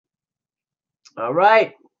All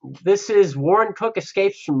right. This is Warren Cook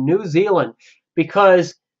escapes from New Zealand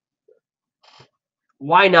because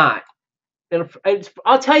why not? And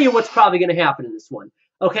I'll tell you what's probably going to happen in this one.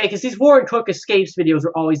 Okay, because these Warren Cook escapes videos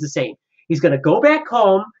are always the same. He's going to go back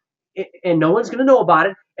home, and no one's going to know about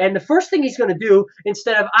it. And the first thing he's going to do,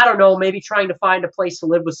 instead of, I don't know, maybe trying to find a place to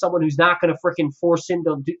live with someone who's not going to freaking force him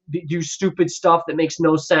to do stupid stuff that makes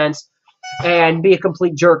no sense and be a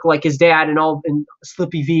complete jerk like his dad and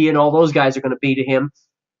Slippy V and all those guys are going to be to him,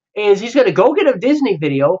 is he's going to go get a Disney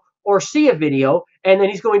video or see a video, and then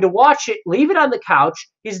he's going to watch it, leave it on the couch.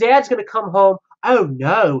 His dad's going to come home. Oh,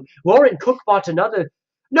 no, Warren Cook bought another.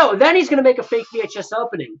 No, then he's going to make a fake VHS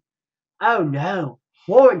opening. Oh, no,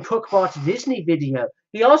 Warren Cook bought a Disney video.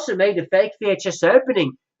 He also made a fake VHS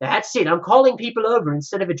opening. That's it. I'm calling people over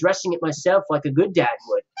instead of addressing it myself like a good dad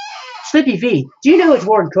would. Slippy V, do you know what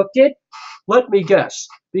Warren Cook did? Let me guess,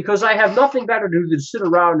 because I have nothing better to do than sit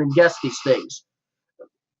around and guess these things.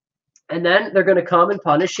 And then they're going to come and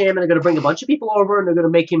punish him, and they're going to bring a bunch of people over, and they're going to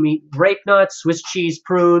make him eat grape nuts, Swiss cheese,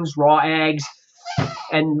 prunes, raw eggs,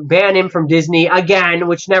 and ban him from Disney again,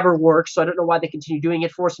 which never works, so I don't know why they continue doing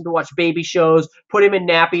it. Force him to watch baby shows, put him in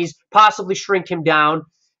nappies, possibly shrink him down.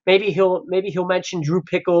 Maybe he'll mention Drew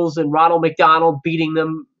Pickles and Ronald McDonald beating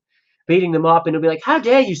them up, and he'll be like, how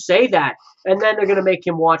dare you say that? And then they're going to make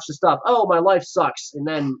him watch the stuff. Oh, my life sucks. And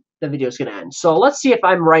then the video's going to end. So let's see if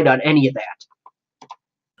I'm right on any of that.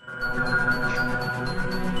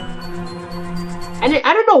 And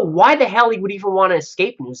I don't know why the hell he would even want to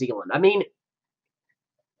escape New Zealand. I mean,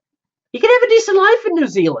 he could have a decent life in New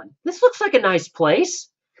Zealand. This looks like a nice place.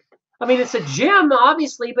 I mean, it's a gym,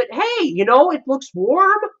 obviously, but hey, you know, it looks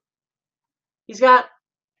warm.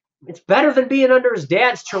 It's better than being under his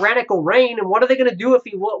dad's tyrannical reign. And what are they going to do if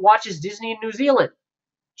he watches Disney in New Zealand?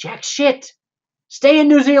 Jack shit. Stay in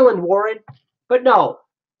New Zealand, Warren. But no,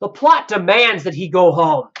 the plot demands that he go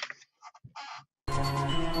home.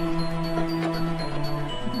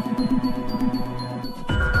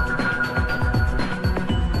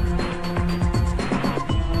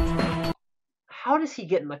 How does he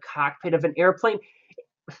get in the cockpit of an airplane?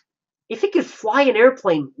 If he could fly an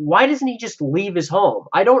airplane, why doesn't he just leave his home?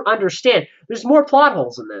 I don't understand. There's more plot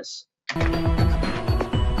holes in this.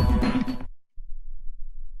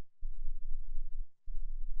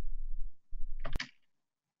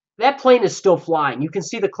 That plane is still flying. You can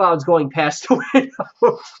see the clouds going past the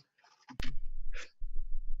window.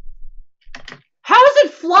 How is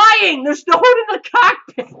it flying? There's no one in the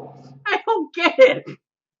cockpit. I don't get it.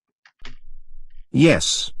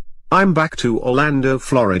 Yes. I'm back to Orlando,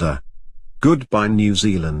 Florida. Goodbye, New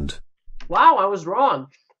Zealand. Wow, I was wrong.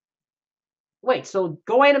 Wait, so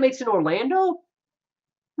Go Animate's in Orlando?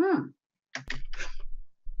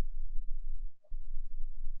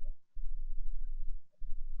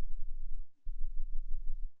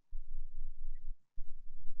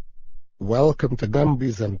 Welcome to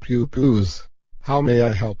Gumbies and Pew Pews. How may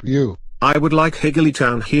I help you? I would like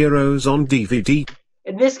Higglytown Heroes on DVD.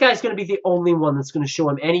 And this guy's going to be the only one that's going to show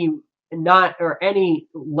him any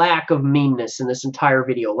lack of meanness in this entire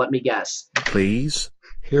video, let me guess. Please?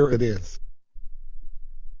 Here it is.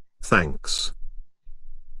 Thanks.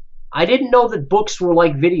 I didn't know that books were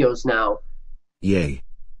like videos now. Yay.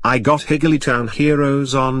 I got Higglytown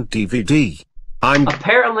Heroes on DVD. I'm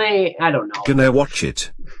apparently, I don't know. Gonna watch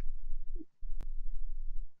it.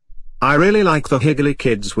 I really like the Higgly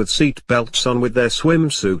kids with seat belts on with their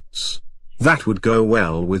swimsuits. That would go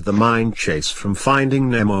well with the mine chase from Finding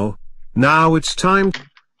Nemo. Now it's time.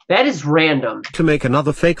 That is random. To make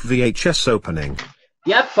another fake VHS opening.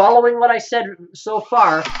 Yep, following what I said so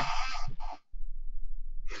far.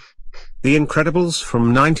 The Incredibles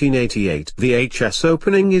from 1988 VHS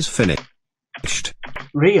opening is finished.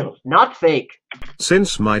 Real, not fake.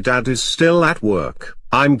 Since my dad is still at work,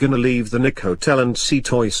 I'm gonna leave the Nick Hotel and see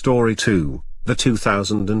Toy Story 2, the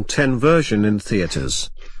 2010 version in theaters.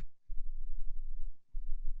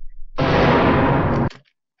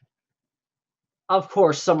 Of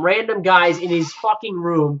course, some random guys in his fucking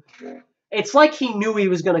room. It's like he knew he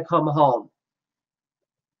was gonna come home.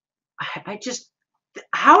 I just...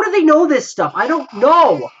 How do they know this stuff? I don't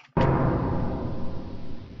know.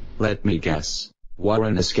 Let me guess.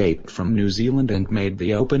 Warren escaped from New Zealand and made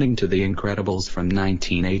the opening to The Incredibles from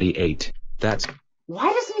 1988. That's...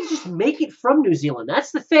 Why doesn't he just make it from New Zealand?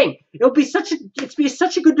 That's the thing. It'd be such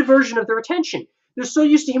a good diversion of their attention. They're so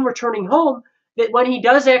used to him returning home that when he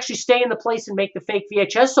does actually stay in the place and make the fake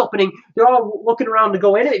VHS opening, they're all looking around to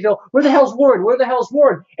go in and they go, where the hell's Warren? Where the hell's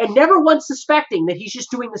Warren? And never once suspecting that he's just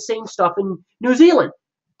doing the same stuff in New Zealand.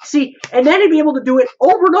 See, and then he'd be able to do it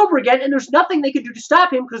over and over again, and there's nothing they could do to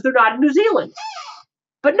stop him because they're not in New Zealand.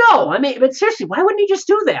 But no, I mean, but seriously, why wouldn't he just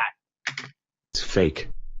do that? It's fake.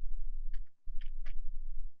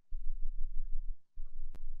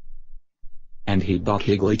 And he bought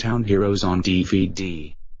Higglytown Heroes on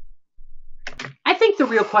DVD. I think the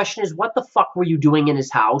real question is, what the fuck were you doing in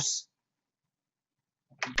his house?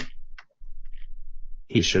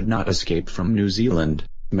 He should not escape from New Zealand,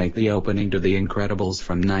 make the opening to The Incredibles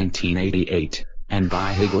from 1988, and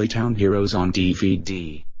buy Higglytown Heroes on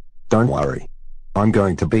DVD. Don't worry. I'm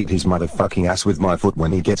going to beat his motherfucking ass with my foot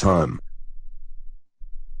when he gets home.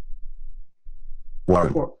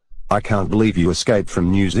 Warren, I can't believe you escaped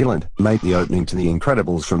from New Zealand, made the opening to The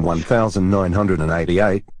Incredibles from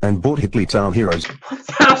 1988, and bought Higglytown Heroes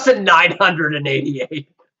 1988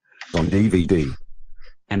 on DVD.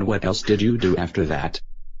 And what else did you do after that?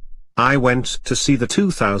 I went to see the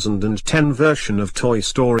 2010 version of Toy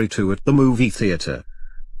Story 2 at the movie theater.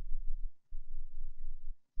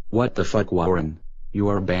 What the fuck, Warren? You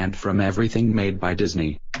are banned from everything made by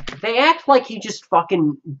Disney. They act like he just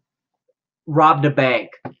fucking robbed a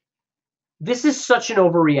bank. This is such an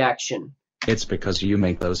overreaction. It's because you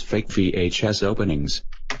make those fake VHS openings.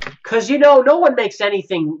 Because, you know, no one makes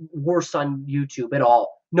anything worse on YouTube at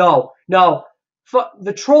all. No.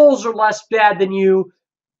 The trolls are less bad than you.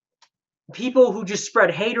 People who just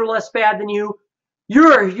spread hate are less bad than you.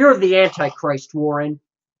 You're the Antichrist, Warren.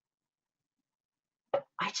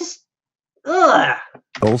 Ugh.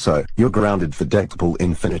 Also, you're grounded for Deadpool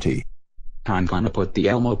Infinity. I'm gonna put the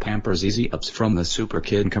Elmo Pampers Easy Ups from the Super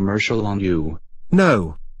Kid commercial on you.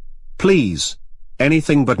 No. Please.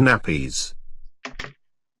 Anything but nappies.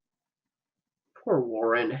 Poor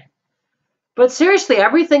Warren. But seriously,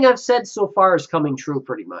 everything I've said so far is coming true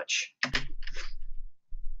pretty much.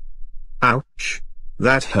 Ouch.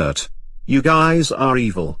 That hurt. You guys are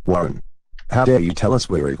evil. Warren, how dare you tell us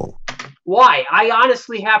we're evil? Why? I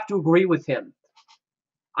honestly have to agree with him.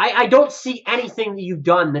 I don't see anything that you've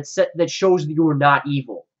done that shows that you are not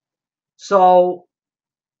evil. So,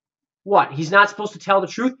 what? He's not supposed to tell the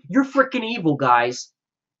truth? You're freaking evil, guys.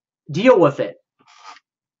 Deal with it.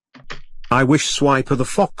 I wish Swiper the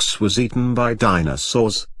fox was eaten by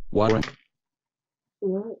dinosaurs. Warren.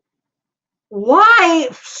 Why?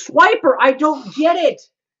 Swiper, I don't get it.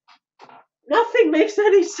 Nothing makes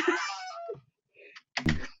any sense.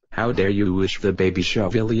 How dare you wish the baby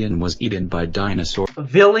Chevillian was eaten by dinosaurs?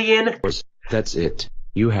 Villian? That's it.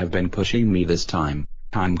 You have been pushing me this time.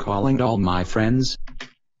 I'm calling all my friends.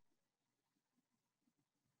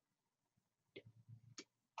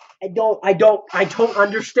 I don't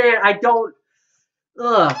understand.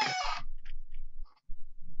 Ugh.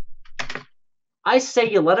 I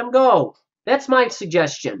say you let him go. That's my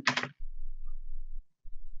suggestion.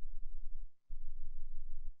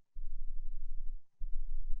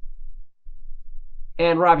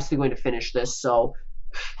 And we're obviously going to finish this, so...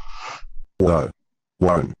 Whoa.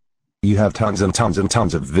 Warren. You have tons and tons and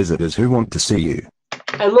tons of visitors who want to see you.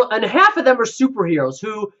 And look, and half of them are superheroes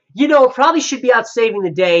who, you know, probably should be out saving the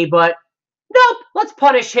day, but... Nope, let's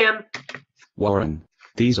punish him. Warren,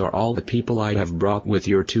 these are all the people I have brought with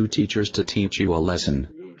your two teachers to teach you a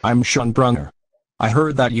lesson. I'm Sean Brunger. I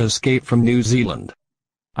heard that you escaped from New Zealand.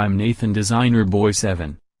 I'm Nathan Designer Boy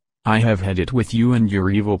 7. I have had it with you and your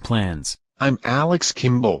evil plans. I'm Alex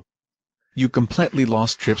Kimball. You completely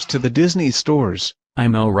lost trips to the Disney stores.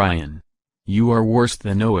 I'm Orion. You are worse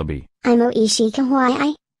than Oabi. I'm Oishi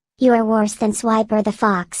Kawaii. You are worse than Swiper the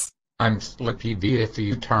Fox. I'm Slippy V if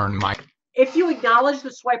you turn my... If you acknowledge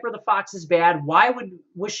that Swiper the Fox is bad, why would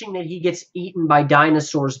wishing that he gets eaten by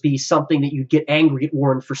dinosaurs be something that you'd get angry at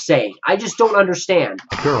Warren for saying? I just don't understand.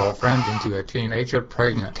 Girlfriend into a teenager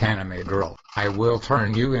pregnant anime girl. I will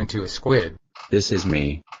turn you into a squid. This is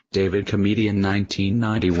me, David Comedian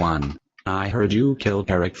 1991. I heard you killed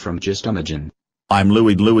Eric from Just Imagine. I'm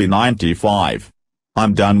Louie 95.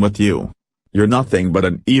 I'm done with you. You're nothing but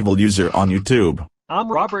an evil user on YouTube. I'm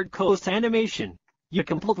Robert Coast Animation. You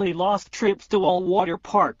completely lost trips to all water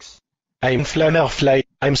parks. I'm Flammerfly.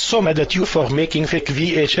 I'm so mad at you for making fake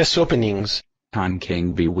VHS openings. I'm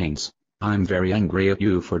King B Wings. I'm very angry at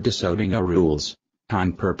you for disobeying our rules.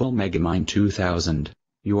 I'm Purple Megamind 2000.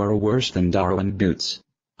 You are worse than Darwin Boots.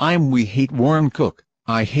 I'm We Hate Warren Cook.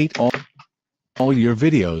 I hate all your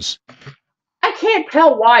videos. I can't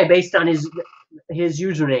tell why based on his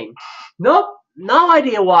username. Nope, no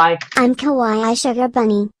idea why. I'm Kawaii Sugar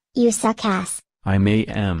Bunny. You suck ass. I'm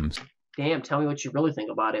AMs. Damn, tell me what you really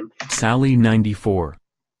think about him. Sally 94.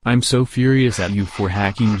 I'm so furious at you for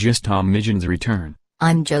hacking Just Tom Midgen's return.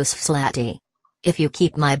 I'm Joseph Slatty. If you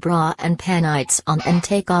keep my bra and panites on and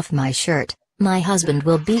take off my shirt, my husband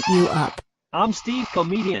will beat you up. I'm Steve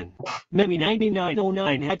Comedian. Maybe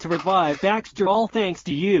 9909 had to revive Baxter, all thanks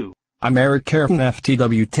to you. I'm Eric Carefin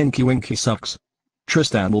FTW Tinky Winky sucks.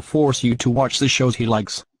 Tristan will force you to watch the shows he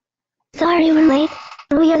likes. Sorry we're late.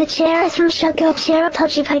 We are the chairs from Shoko Chera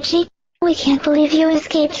Puchy Puchy. We can't believe you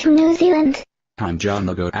escaped from New Zealand. I'm John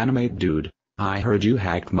the Goat Animate Dude. I heard you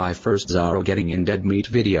hacked my first Zaro getting in dead meat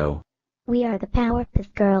video. We are the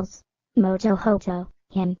Powerpuff Girls. Mojo Hoto,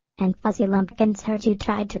 him, and Fuzzy Lumpkins heard you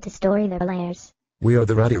tried to destroy their lairs. We are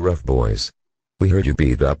the Rowdy Rough Boys. We heard you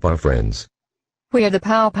beat up our friends. We are the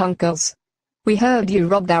Powerpuff Girls. We heard you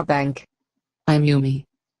robbed our bank. I'm Yumi.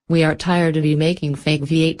 We are tired of you making fake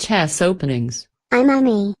VHS openings. I'm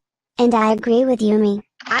Ami. And I agree with Yumi.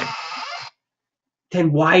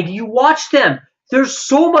 Then why do you watch them? There's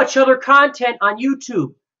so much other content on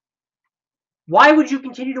YouTube. Why would you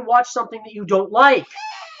continue to watch something that you don't like?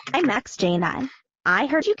 I'm XJ9. I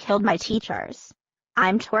heard you killed my teachers.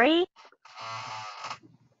 I'm Tori.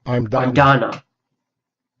 I'm Donna. I'm Donna.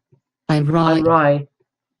 I'm Rai. I'm Rai.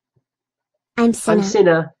 I'm Sina. I'm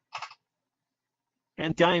Sina.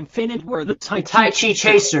 And I'm Finn, and we're the Tai Chi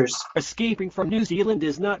Chasers. Escaping from New Zealand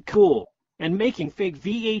is not cool, and making fake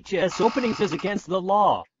VHS openings is against the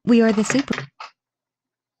law. We are the super...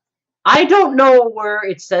 I don't know where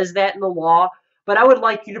it says that in the law, but I would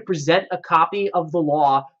like you to present a copy of the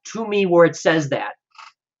law to me where it says that.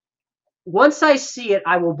 Once I see it,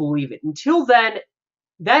 I will believe it. Until then,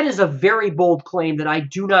 that is a very bold claim that I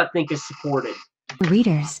do not think is supported.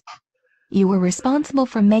 Readers, you were responsible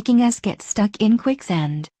for making us get stuck in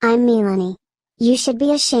quicksand. I'm Milani. You should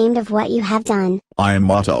be ashamed of what you have done. I'm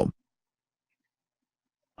Otto.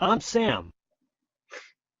 I'm Sam.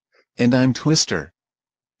 And I'm Twister.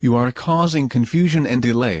 You are causing confusion and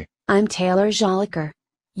delay. I'm Taylor Joliker.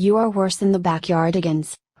 You are worse than the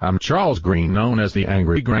Backyardigans. I'm Charles Green, known as the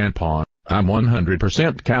Angry Grandpa. I'm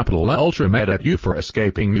 100% capital ultra mad at you for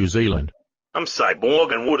escaping New Zealand. I'm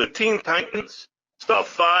Cyborg and we're the Teen Titans.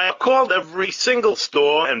 Starfire called every single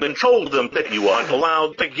store and then told them that you aren't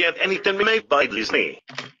allowed to get anything made by Disney.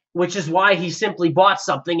 Which is why he simply bought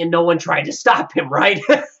something and no one tried to stop him, right?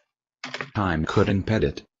 Time couldn't pet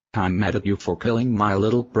it. I'm mad at you for killing my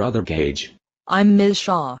little brother Gage. I'm Ms.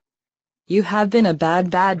 Shaw. You have been a bad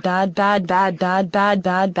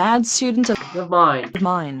student of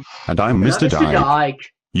mine. And I'm Mr. Dyke.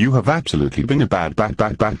 Dyke. You have absolutely been a bad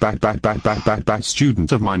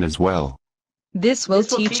student of mine as well. This will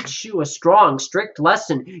teach you a strong, strict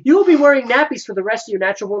lesson. You will be wearing nappies for the rest of your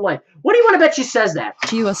natural born life. What do you want to bet she says that?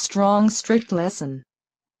 Teach you a strong, strict lesson.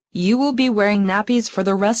 You will be wearing nappies for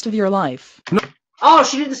the rest of your life. No. Oh,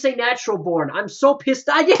 she didn't say natural born. I'm so pissed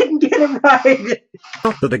I didn't get it right.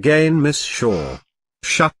 But again, Miss Shaw.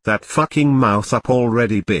 Shut that fucking mouth up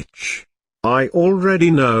already, bitch. I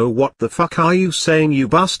already know what the fuck are you saying, you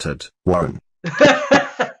bastard. Warren.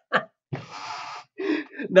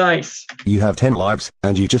 Nice. You have 10 lives,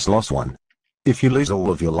 and you just lost one. If you lose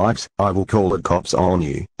all of your lives, I will call the cops on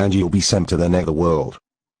you, and you'll be sent to the netherworld.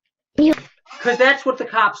 Because that's what the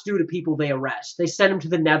cops do to people they arrest. They send them to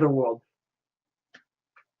the netherworld.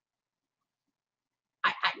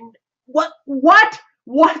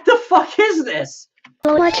 What the fuck is this?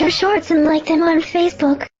 Watch our shorts and like them on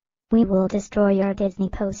Facebook. We will destroy your Disney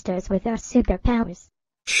posters with our superpowers.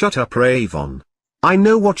 Shut up, Ravon. I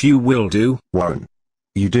know what you will do. Warren.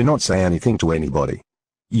 You do not say anything to anybody.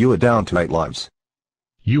 You are down to 8 lives.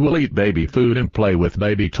 You will eat baby food and play with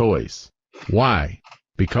baby toys. Why?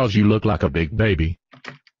 Because you look like a big baby.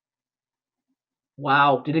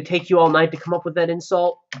 Wow, did it take you all night to come up with that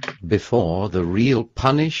insult? Before the real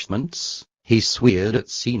punishments, he sweared at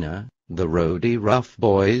Cena, the Rowdy Rough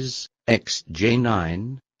Boys,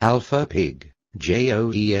 XJ9, Alpha Pig,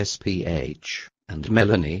 JOESPH, and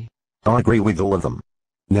Melanie. I agree with all of them.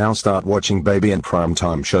 Now start watching baby and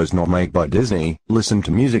primetime shows not made by Disney, listen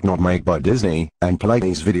to music not made by Disney, and play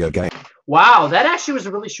these video games. Wow, that actually was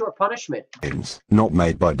a really short punishment. Not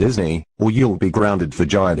made by Disney, or you'll be grounded for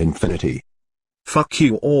giant infinity. Fuck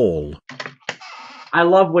you all. I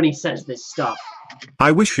love when he says this stuff.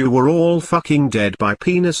 I wish you were all fucking dead by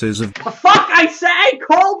penises of— Fuck, I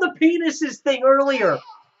called the penises thing earlier.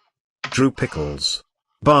 Drew Pickles.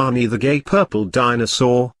 Barney the Gay Purple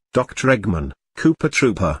Dinosaur, Dr. Eggman, Koopa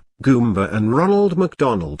Trooper, Goomba and Ronald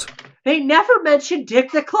McDonald. They never mentioned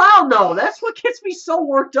Dick the Clown, though. That's what gets me so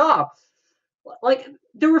worked up. Like,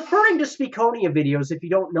 they're referring to Speakonia videos, if you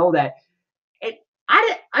don't know that. And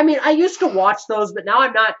I mean, I used to watch those, but now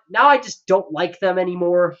I'm not. Now I just don't like them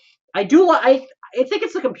anymore. I think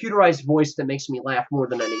it's the computerized voice that makes me laugh more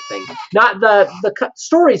than anything. Not the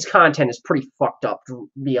story's content is pretty fucked up, to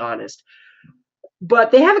be honest.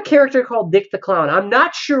 But they have a character called Dick the Clown. I'm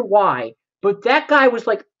not sure why,